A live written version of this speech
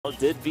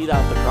Did beat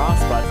out the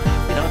cross, but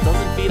you know it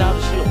doesn't beat out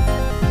a shield.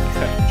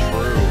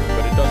 True,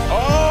 but it does.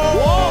 Oh!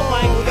 Whoa,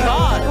 my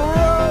God!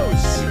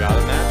 Gross! You got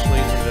a match,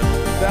 ladies and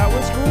gentlemen. That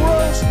was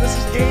gross, and this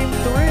is game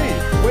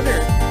 3. Winner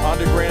on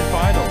to grand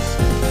finals.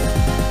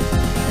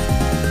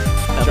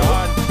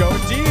 John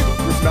going deep.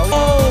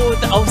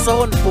 Oh,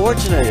 so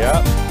unfortunate. Yeah.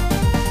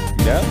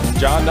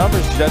 John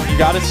numbers. You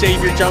got to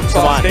save your jumps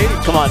on stage.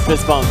 Come on,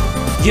 fist bump.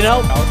 You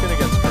know, Falcon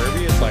against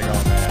Kirby. It's like,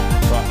 oh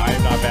man, but I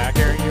am not back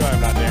airing you.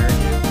 I'm not daring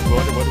you.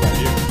 What do I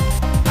do?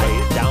 I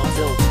down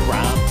tilt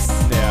grabs.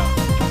 Yeah.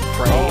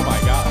 Pray. Oh my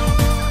God.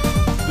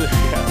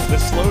 The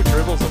slow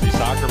dribbles of these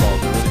soccer balls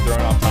are really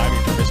throwing off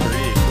timing for Mr.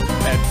 E.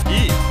 And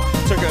E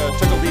took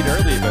a lead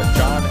early, but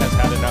John has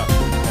had enough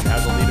and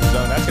has a lead of his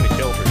own. That's going to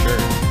kill for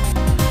sure.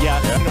 Yeah,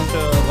 sending him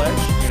to the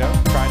ledge, you know,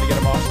 trying to get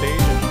him off stage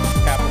and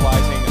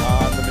capitalizing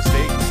on the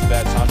mistakes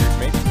that Saunders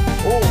made.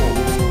 Oh,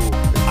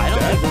 I don't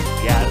think.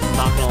 Yeah, it's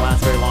not going to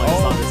last very long.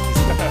 Saunders,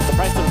 the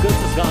price of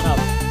goods has gone up.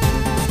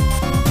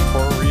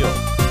 For real.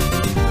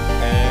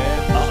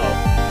 And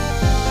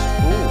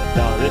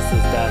no, this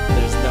is that.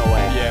 There's no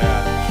way. Yeah.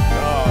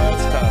 Oh,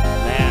 that's tough.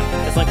 Man,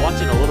 it's like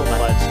watching a little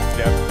ledge.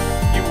 Yep.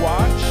 You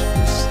watch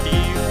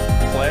Steve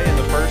play in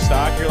the first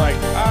stock, you're like,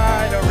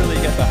 I don't really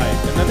get the hype.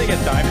 And then they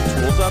get diamond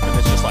tools up, and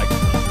it's just like,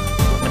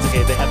 it's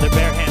okay. They have their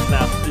bare hands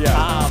now.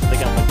 Yeah. They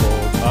got the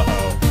gold.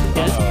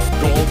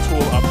 Gold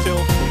tool up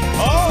tilt.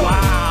 Oh!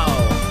 Wow.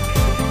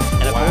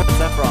 And if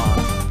Sephiroth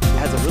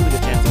has a really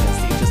good chance against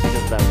Steve just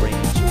because of that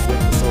range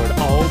with the sword.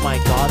 Oh my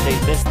God, they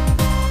missed.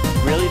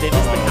 Really, they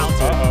missed the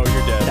counter.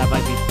 You're dead. That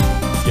might be.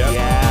 Yep.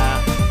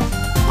 Yeah.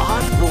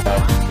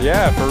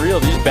 Yeah, for real.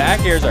 These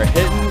back airs are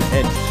hitting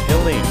and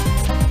killing.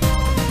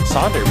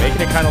 Sonder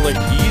making it kind of look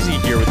easy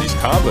here with these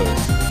combos.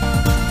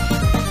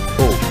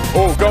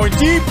 Oh, going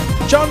deep.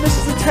 John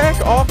misses the tech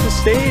off the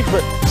stage,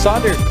 but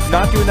Sonder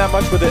not doing that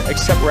much with it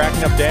except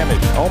racking up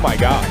damage. Oh my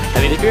God.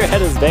 I mean, if you're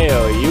ahead as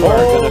Bayo, you are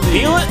going to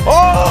feel it.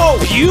 Oh!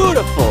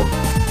 Beautiful.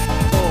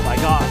 Oh my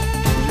God.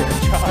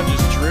 John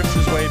just drifts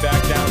his way back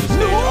down the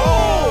stage.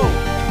 Oh!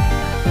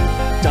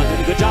 John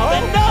did a good job.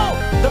 And no!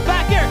 The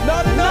back air!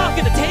 Not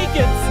going to take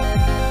it.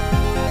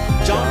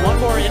 John, one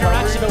more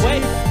interaction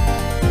away.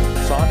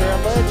 Sonder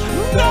on ledge.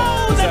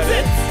 No! That's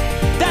it!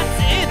 That's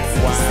it!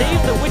 Wow.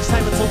 Save the witch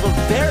time until the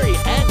very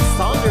end.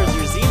 Sonder is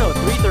your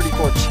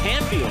Xeno334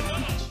 champion.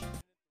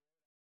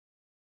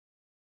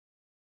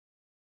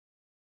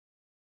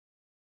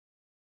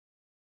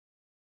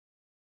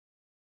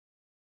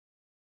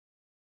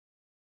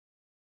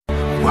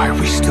 Why are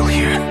we still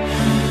here?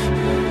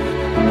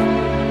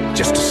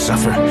 Just to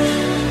suffer?